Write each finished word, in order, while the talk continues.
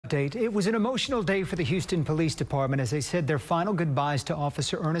update. It was an emotional day for the Houston Police Department as they said their final goodbyes to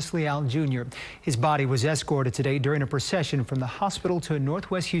Officer Ernest Leal Jr. His body was escorted today during a procession from the hospital to a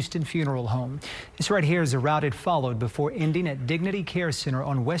Northwest Houston funeral home. This right here is the route it followed before ending at Dignity Care Center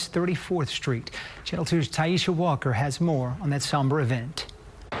on West 34th Street. Channel 2's Taisha Walker has more on that somber event.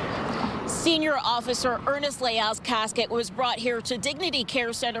 Senior Officer Ernest Leal's casket was brought here to Dignity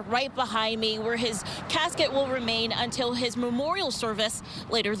Care Center right behind me, where his casket will remain until his memorial service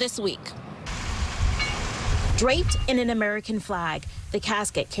later this week. Draped in an American flag, the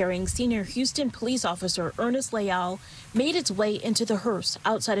casket carrying Senior Houston Police Officer Ernest Leal made its way into the hearse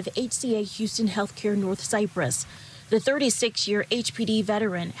outside of HCA Houston Healthcare North Cypress. The 36-year HPD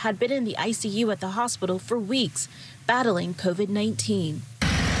veteran had been in the ICU at the hospital for weeks, battling COVID-19.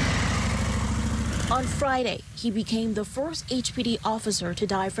 On Friday, he became the first HPD officer to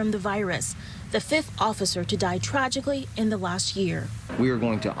die from the virus, the fifth officer to die tragically in the last year. We are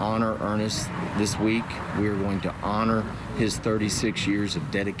going to honor Ernest this week. We are going to honor his 36 years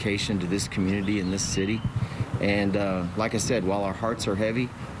of dedication to this community and this city. And like I said, while our hearts are heavy,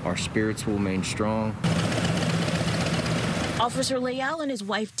 our spirits will remain strong. Officer Leal and his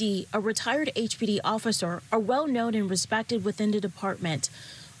wife Dee, a retired HPD officer, are well known and respected within the department.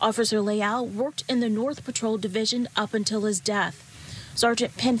 Officer Leal worked in the North Patrol Division up until his death.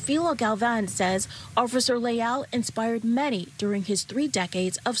 Sergeant Panfilo Galvan says Officer Leal inspired many during his 3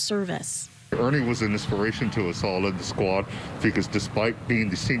 decades of service. Ernie was an inspiration to us all in the squad because despite being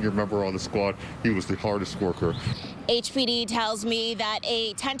the senior member of the squad, he was the hardest worker. HPD tells me that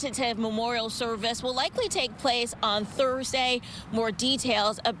a tentative memorial service will likely take place on Thursday. More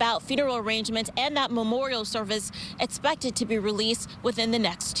details about funeral arrangements and that memorial service expected to be released within the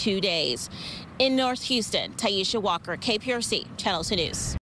next 2 days. In North Houston, Taisha Walker, KPRC, Channel 2 News.